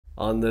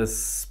On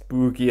this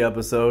spooky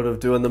episode of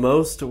Doing the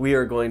Most, we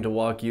are going to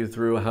walk you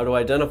through how to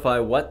identify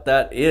what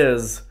that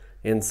is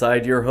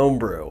inside your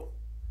homebrew.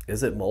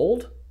 Is it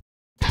mold?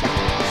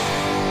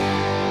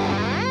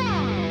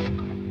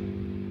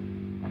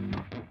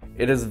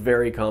 It is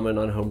very common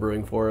on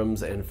homebrewing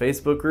forums and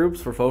Facebook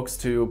groups for folks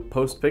to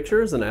post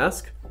pictures and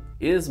ask,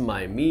 is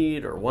my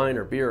mead or wine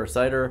or beer or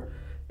cider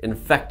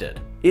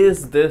infected?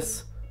 Is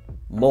this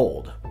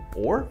mold?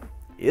 Or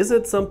is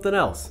it something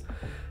else?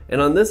 And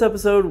on this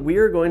episode, we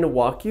are going to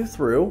walk you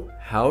through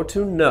how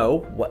to know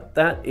what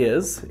that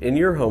is in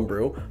your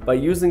homebrew by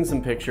using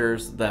some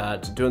pictures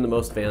that Doing the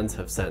Most fans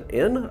have sent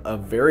in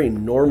of very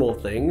normal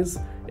things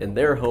in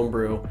their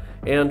homebrew,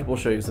 and we'll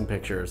show you some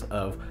pictures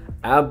of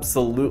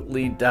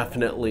absolutely,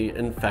 definitely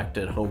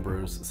infected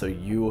homebrews so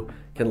you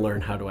can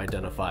learn how to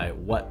identify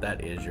what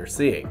that is you're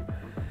seeing.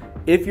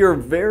 If you're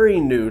very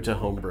new to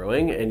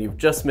homebrewing and you've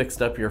just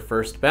mixed up your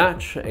first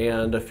batch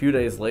and a few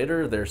days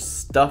later there's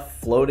stuff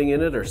floating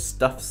in it or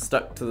stuff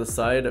stuck to the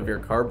side of your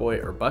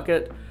carboy or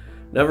bucket,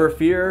 never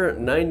fear,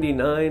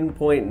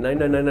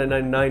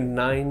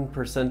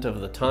 99.99999%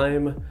 of the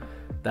time,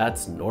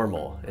 that's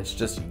normal. It's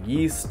just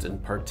yeast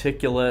and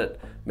particulate,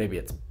 maybe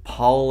it's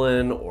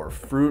pollen or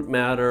fruit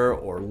matter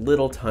or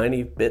little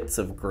tiny bits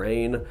of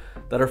grain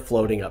that are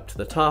floating up to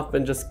the top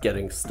and just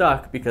getting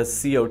stuck because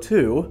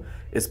CO2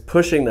 is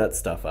pushing that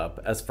stuff up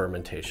as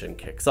fermentation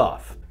kicks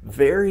off.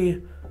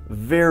 Very,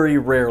 very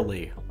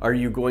rarely are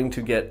you going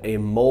to get a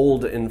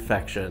mold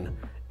infection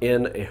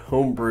in a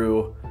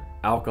homebrew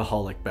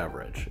alcoholic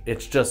beverage.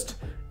 It's just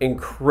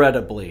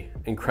incredibly,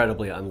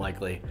 incredibly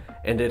unlikely,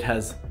 and it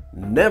has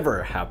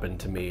never happened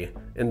to me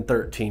in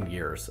 13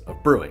 years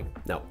of brewing.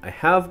 Now, I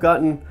have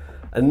gotten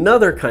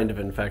another kind of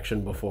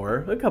infection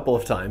before, a couple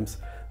of times,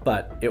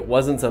 but it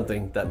wasn't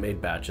something that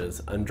made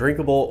batches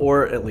undrinkable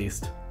or at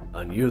least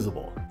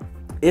unusable.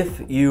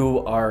 If you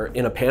are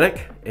in a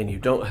panic and you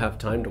don't have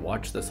time to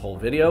watch this whole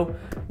video,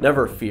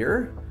 never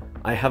fear.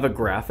 I have a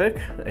graphic,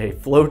 a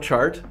flow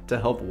chart to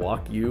help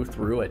walk you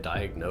through a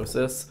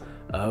diagnosis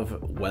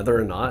of whether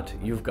or not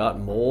you've got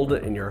mold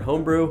in your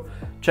homebrew.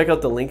 Check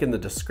out the link in the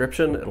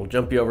description. It'll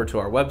jump you over to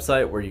our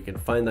website where you can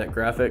find that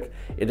graphic.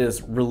 It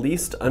is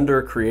released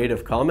under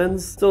Creative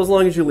Commons, so as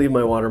long as you leave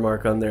my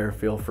watermark on there,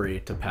 feel free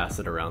to pass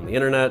it around the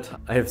internet.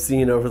 I have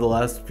seen over the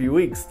last few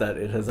weeks that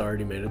it has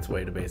already made its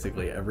way to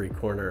basically every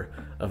corner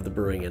of the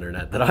brewing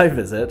internet that I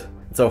visit.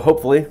 So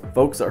hopefully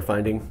folks are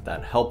finding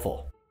that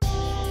helpful.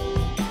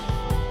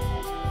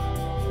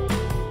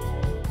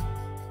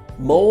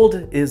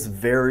 Mold is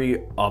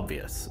very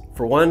obvious.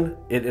 For one,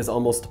 it is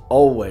almost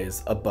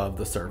always above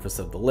the surface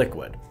of the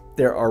liquid.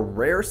 There are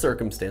rare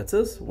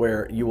circumstances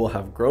where you will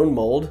have grown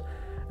mold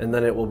and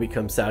then it will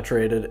become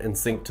saturated and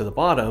sink to the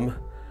bottom,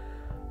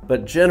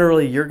 but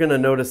generally you're gonna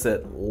notice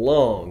it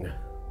long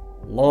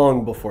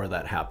before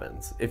that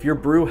happens. If your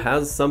brew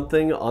has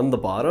something on the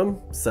bottom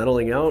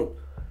settling out,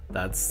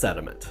 that's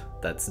sediment.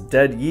 That's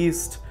dead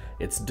yeast.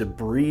 It's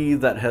debris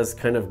that has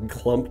kind of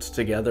clumped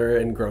together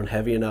and grown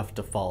heavy enough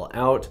to fall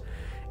out.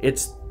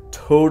 It's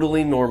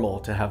totally normal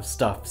to have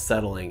stuff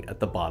settling at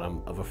the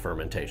bottom of a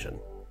fermentation.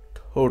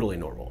 Totally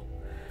normal.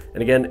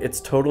 And again, it's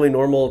totally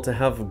normal to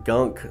have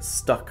gunk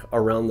stuck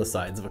around the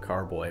sides of a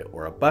carboy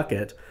or a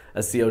bucket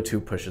as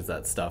CO2 pushes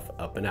that stuff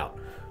up and out.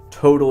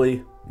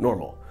 Totally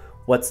normal.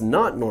 What's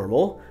not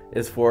normal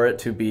is for it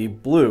to be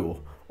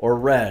blue or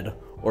red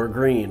or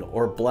green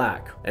or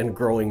black and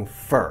growing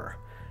fur.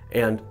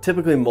 And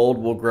typically mold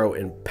will grow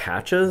in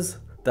patches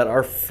that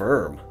are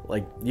firm.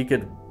 Like you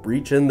could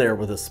reach in there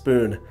with a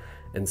spoon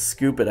and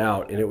scoop it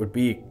out and it would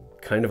be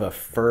kind of a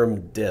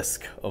firm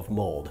disc of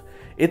mold.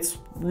 It's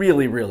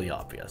really, really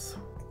obvious.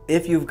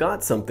 If you've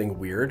got something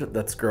weird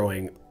that's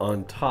growing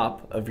on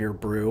top of your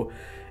brew,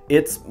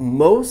 it's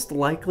most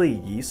likely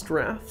yeast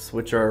rafts,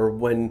 which are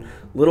when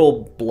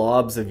little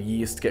blobs of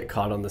yeast get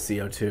caught on the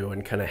CO2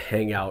 and kind of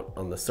hang out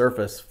on the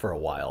surface for a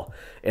while.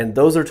 And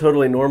those are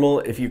totally normal.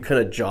 If you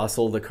kind of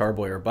jostle the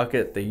carboy or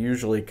bucket, they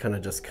usually kind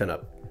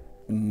of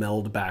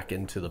meld back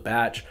into the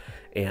batch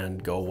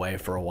and go away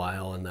for a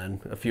while. And then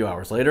a few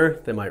hours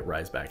later, they might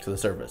rise back to the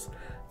surface.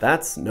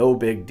 That's no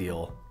big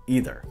deal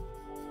either.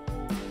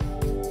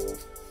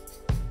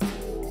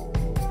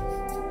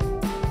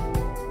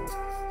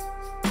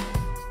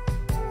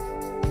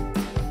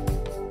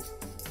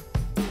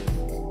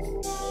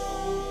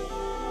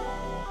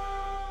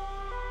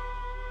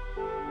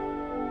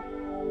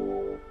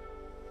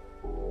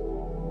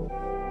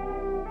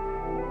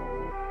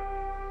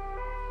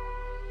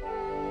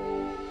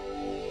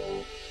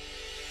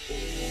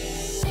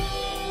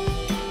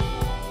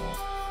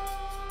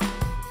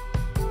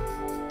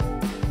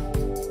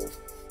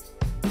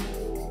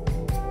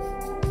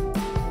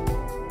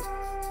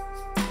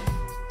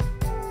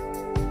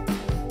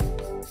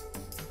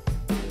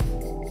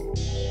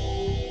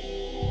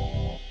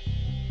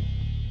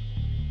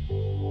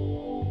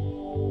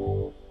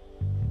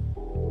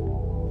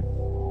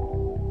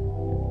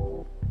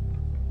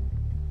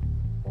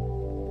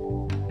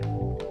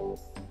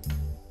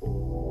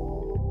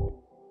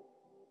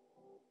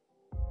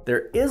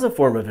 There is a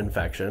form of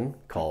infection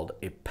called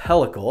a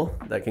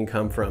pellicle that can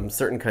come from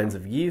certain kinds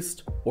of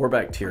yeast or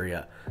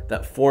bacteria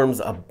that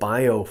forms a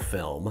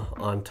biofilm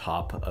on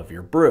top of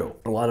your brew.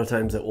 A lot of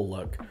times it will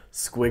look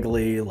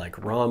squiggly like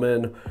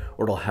ramen,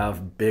 or it'll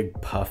have big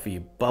puffy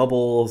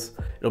bubbles.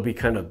 It'll be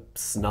kind of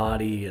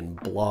snotty and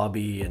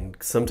blobby and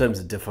sometimes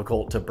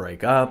difficult to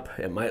break up.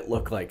 It might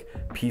look like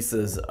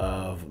pieces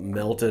of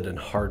melted and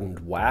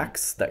hardened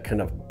wax that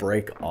kind of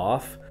break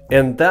off.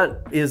 And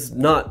that is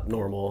not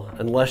normal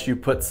unless you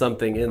put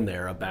something in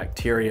there, a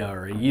bacteria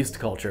or a yeast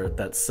culture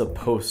that's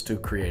supposed to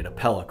create a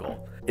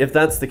pellicle. If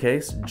that's the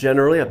case,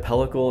 generally a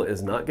pellicle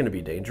is not going to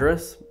be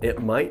dangerous.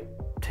 It might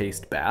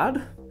taste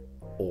bad,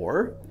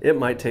 or it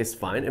might taste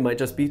fine. It might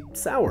just be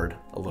soured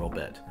a little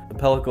bit. A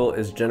pellicle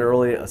is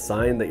generally a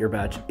sign that your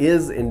batch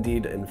is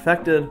indeed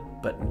infected,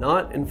 but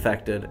not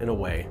infected in a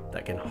way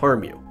that can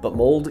harm you. But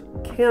mold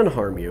can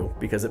harm you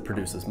because it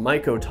produces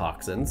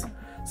mycotoxins.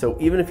 So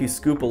even if you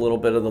scoop a little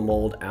bit of the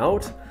mold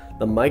out,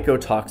 the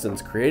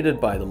mycotoxins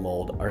created by the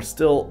mold are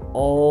still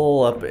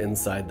all up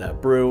inside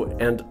that brew.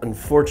 And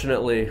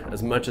unfortunately,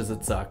 as much as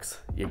it sucks,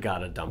 you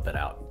gotta dump it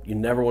out. You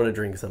never wanna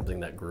drink something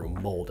that grew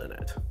mold in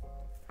it.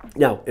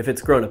 Now, if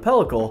it's grown a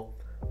pellicle,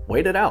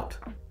 wait it out.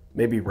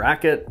 Maybe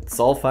rack it,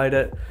 sulfite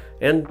it,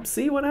 and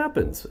see what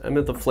happens. I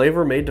mean, the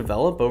flavor may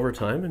develop over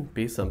time and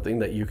be something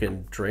that you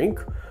can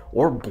drink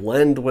or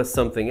blend with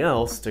something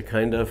else to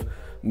kind of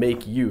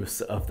make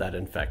use of that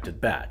infected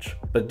batch.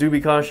 But do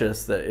be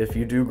cautious that if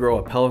you do grow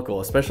a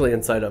pellicle, especially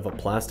inside of a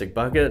plastic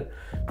bucket,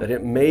 that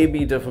it may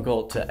be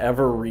difficult to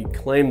ever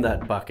reclaim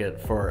that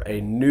bucket for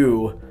a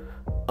new,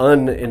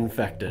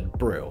 uninfected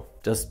brew.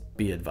 Just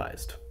be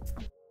advised.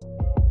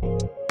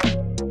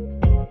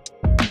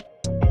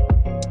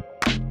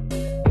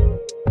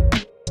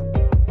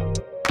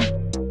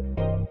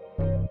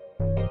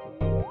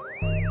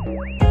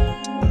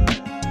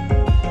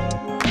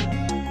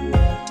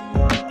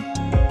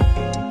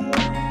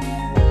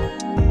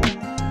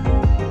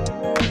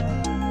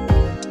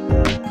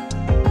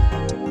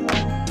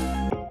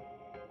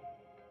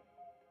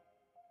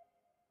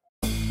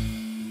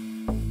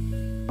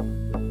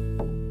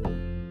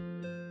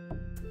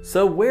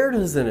 So where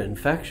does an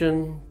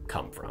infection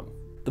come from?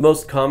 The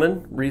most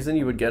common reason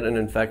you would get an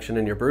infection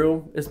in your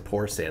brew is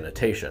poor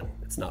sanitation.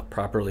 It's not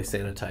properly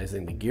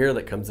sanitizing the gear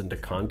that comes into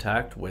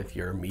contact with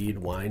your mead,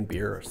 wine,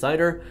 beer, or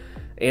cider,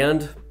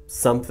 and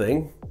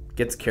something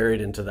gets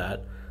carried into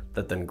that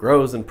then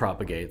grows and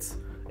propagates,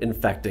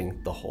 infecting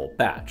the whole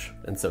batch.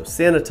 And so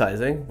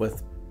sanitizing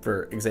with,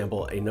 for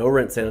example, a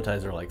no-rinse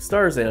sanitizer like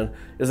Starzan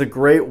is a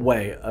great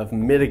way of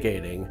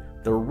mitigating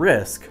the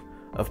risk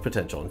of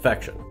potential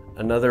infection.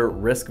 Another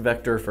risk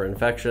vector for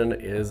infection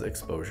is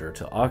exposure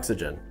to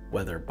oxygen,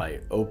 whether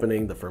by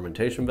opening the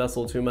fermentation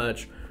vessel too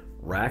much,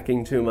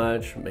 racking too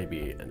much,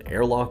 maybe an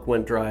airlock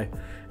went dry.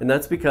 And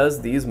that's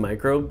because these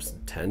microbes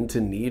tend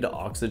to need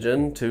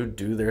oxygen to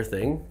do their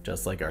thing,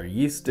 just like our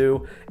yeast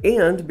do,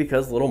 and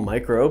because little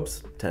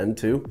microbes tend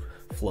to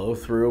flow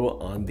through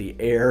on the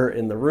air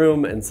in the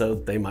room, and so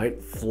they might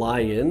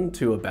fly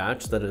into a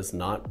batch that is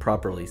not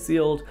properly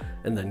sealed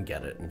and then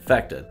get it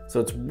infected. So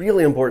it's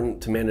really important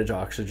to manage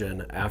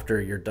oxygen after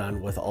you're done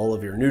with all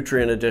of your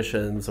nutrient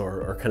additions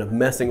or kind of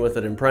messing with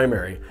it in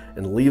primary,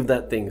 and leave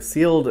that thing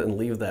sealed and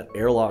leave that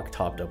airlock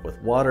topped up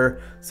with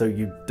water so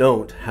you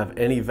don't have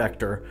any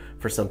vector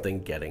for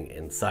something getting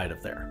inside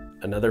of there.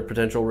 Another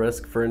potential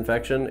risk for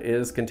infection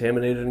is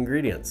contaminated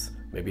ingredients.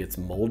 Maybe it's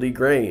moldy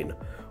grain,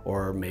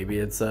 or maybe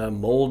it's a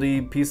moldy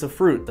piece of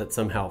fruit that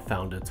somehow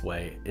found its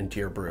way into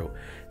your brew.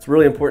 It's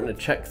really important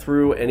to check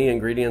through any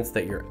ingredients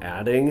that you're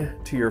adding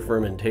to your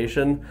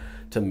fermentation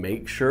to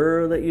make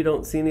sure that you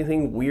don't see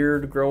anything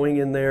weird growing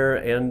in there.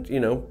 And you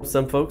know,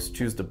 some folks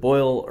choose to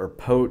boil or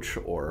poach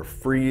or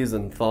freeze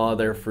and thaw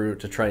their fruit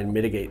to try and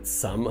mitigate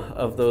some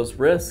of those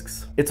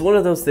risks. It's one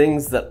of those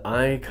things that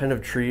I kind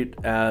of treat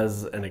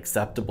as an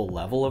acceptable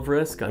level of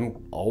risk.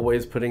 I'm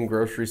always putting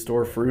grocery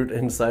store fruit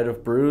inside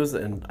of brews,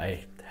 and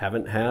I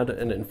haven't had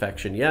an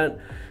infection yet.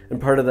 And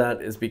part of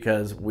that is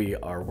because we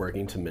are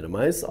working to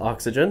minimize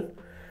oxygen.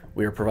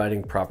 We are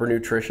providing proper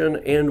nutrition,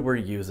 and we're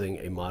using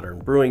a modern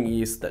brewing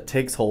yeast that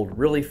takes hold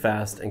really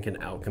fast and can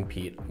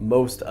outcompete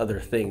most other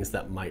things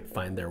that might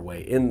find their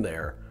way in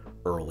there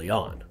early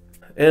on.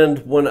 And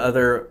one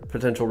other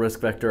potential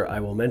risk vector I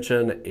will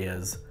mention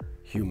is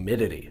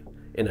humidity.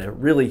 In a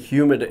really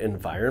humid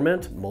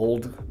environment,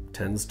 mold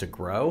tends to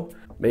grow.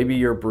 Maybe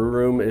your brew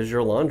room is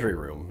your laundry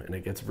room and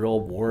it gets real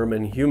warm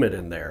and humid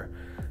in there.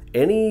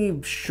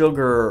 Any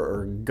sugar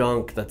or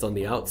gunk that's on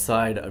the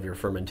outside of your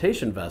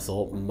fermentation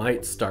vessel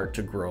might start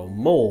to grow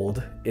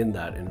mold in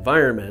that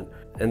environment.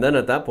 And then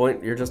at that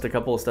point, you're just a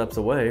couple of steps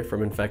away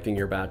from infecting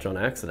your batch on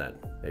accident.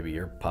 Maybe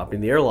you're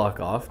popping the airlock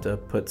off to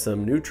put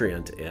some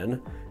nutrient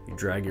in. You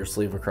drag your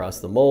sleeve across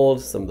the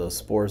mold, some of those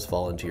spores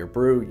fall into your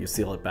brew, you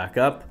seal it back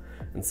up,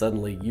 and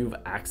suddenly you've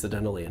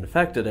accidentally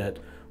infected it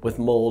with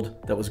mold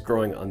that was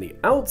growing on the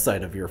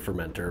outside of your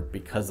fermenter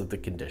because of the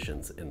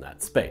conditions in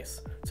that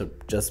space. So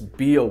just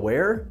be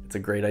aware. It's a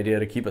great idea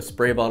to keep a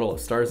spray bottle of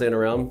Starzan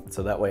around,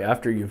 so that way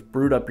after you've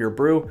brewed up your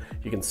brew,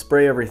 you can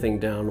spray everything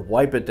down,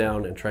 wipe it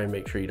down, and try and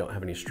make sure you don't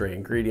have any stray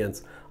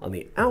ingredients on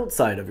the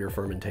outside of your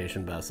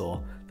fermentation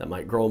vessel that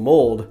might grow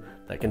mold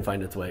that can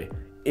find its way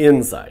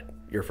inside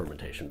your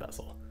fermentation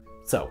vessel.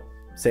 So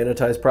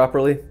sanitize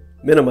properly,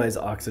 minimize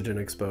oxygen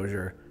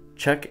exposure,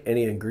 check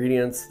any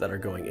ingredients that are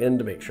going in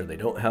to make sure they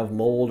don't have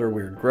mold or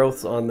weird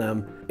growths on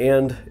them.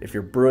 And if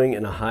you're brewing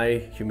in a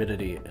high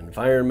humidity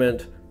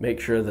environment, make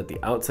sure that the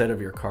outside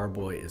of your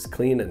carboy is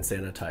clean and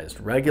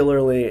sanitized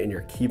regularly, and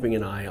you're keeping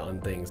an eye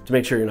on things to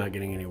make sure you're not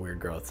getting any weird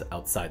growths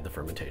outside the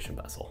fermentation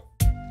vessel.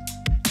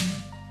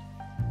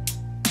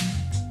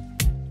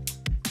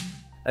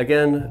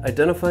 Again,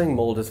 identifying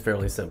mold is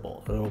fairly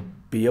simple. It'll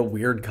be a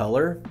weird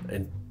color,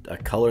 and a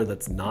color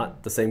that's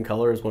not the same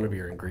color as one of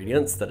your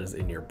ingredients that is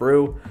in your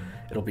brew.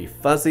 It'll be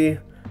fuzzy.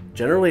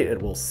 Generally,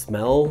 it will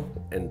smell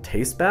and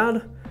taste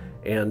bad,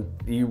 and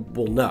you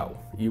will know.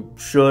 You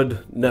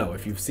should know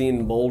if you've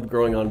seen mold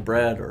growing on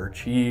bread or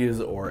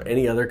cheese or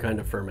any other kind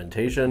of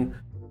fermentation.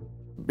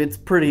 It's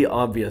pretty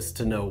obvious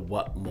to know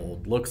what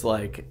mold looks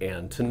like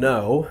and to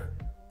know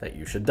that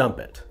you should dump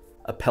it.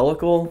 A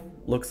pellicle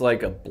looks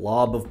like a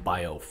blob of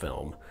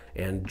biofilm,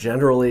 and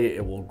generally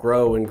it will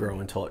grow and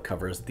grow until it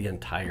covers the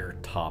entire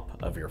top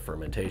of your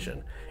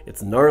fermentation.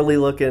 It's gnarly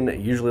looking, it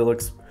usually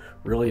looks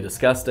really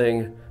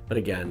disgusting, but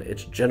again,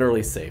 it's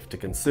generally safe to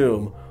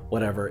consume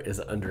whatever is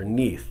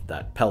underneath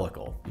that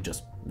pellicle. You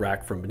just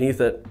rack from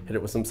beneath it, hit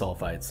it with some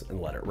sulfites,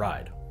 and let it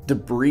ride.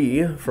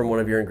 Debris from one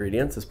of your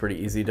ingredients is pretty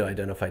easy to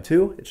identify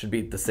too. It should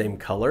be the same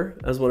color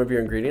as one of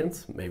your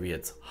ingredients. Maybe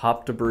it's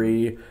hop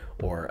debris,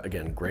 or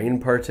again,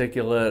 grain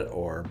particulate,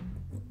 or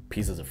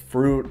pieces of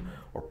fruit,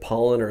 or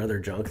pollen or other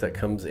junk that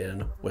comes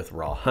in with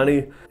raw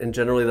honey. And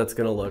generally that's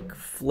gonna look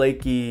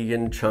flaky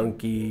and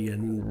chunky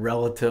and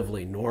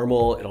relatively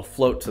normal. It'll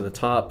float to the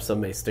top,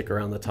 some may stick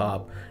around the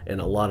top, and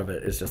a lot of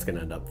it is just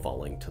gonna end up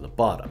falling to the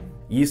bottom.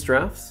 Yeast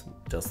drafts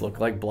just look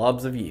like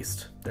blobs of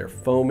yeast. They're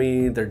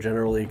foamy, they're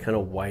generally kind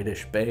of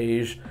whitish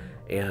beige,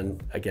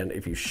 and again,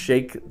 if you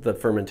shake the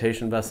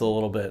fermentation vessel a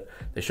little bit,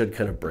 they should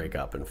kind of break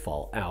up and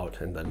fall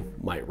out and then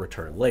might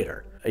return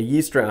later. A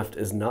yeast draft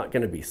is not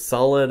going to be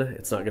solid,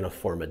 it's not going to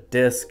form a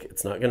disc,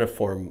 it's not going to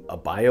form a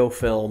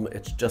biofilm,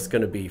 it's just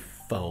going to be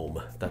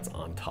foam that's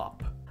on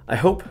top. I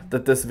hope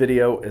that this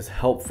video is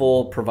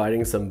helpful,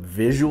 providing some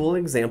visual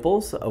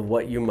examples of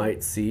what you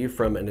might see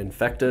from an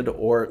infected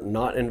or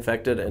not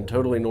infected and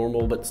totally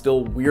normal but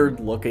still weird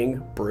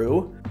looking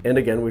brew. And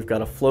again, we've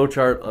got a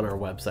flowchart on our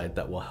website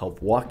that will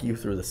help walk you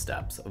through the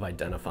steps of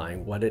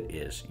identifying what it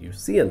is you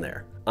see in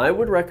there. I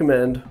would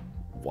recommend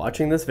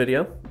watching this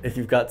video if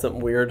you've got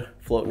something weird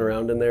floating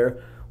around in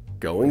there,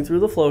 going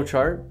through the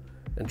flowchart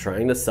and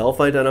trying to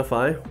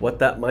self-identify what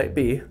that might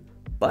be.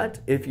 But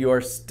if you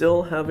are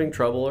still having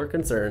trouble or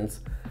concerns,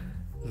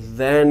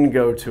 then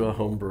go to a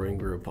homebrewing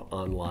group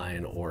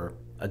online or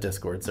a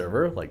Discord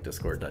server like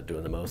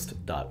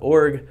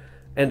discord.doingthemost.org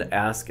and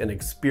ask an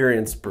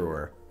experienced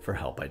brewer for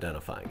help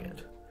identifying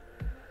it.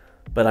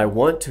 But I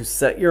want to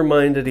set your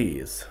mind at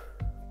ease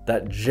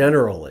that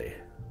generally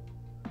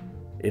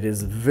it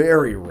is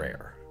very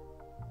rare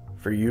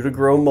for you to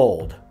grow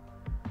mold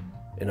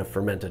in a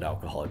fermented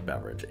alcoholic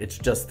beverage. It's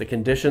just the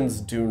conditions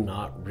do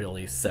not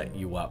really set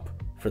you up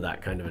for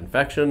that kind of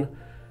infection.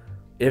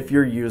 If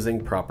you're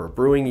using proper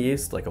brewing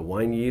yeast, like a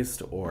wine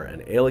yeast or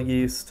an ale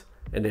yeast,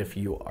 and if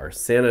you are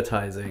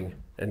sanitizing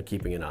and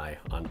keeping an eye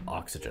on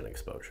oxygen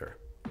exposure.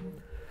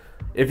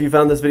 If you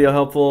found this video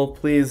helpful,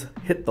 please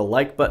hit the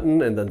like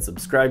button and then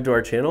subscribe to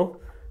our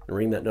channel and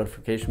ring that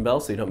notification bell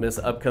so you don't miss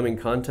upcoming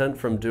content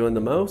from Doing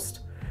the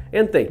Most.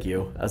 And thank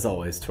you, as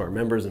always, to our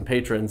members and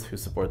patrons who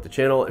support the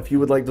channel. If you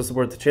would like to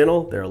support the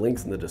channel, there are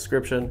links in the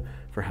description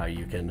for how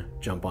you can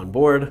jump on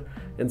board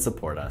and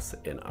support us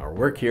in our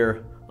work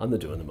here on the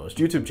Doing the Most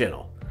YouTube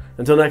channel.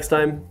 Until next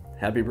time,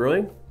 happy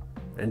brewing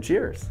and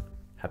cheers.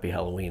 Happy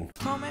Halloween.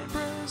 Homemade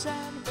brews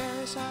and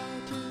various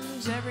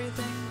how-tos,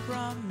 everything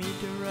from mead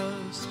to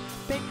roast,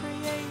 bake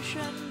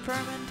creation,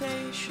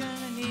 fermentation,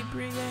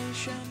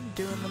 inebriation,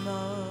 doing the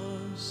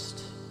most.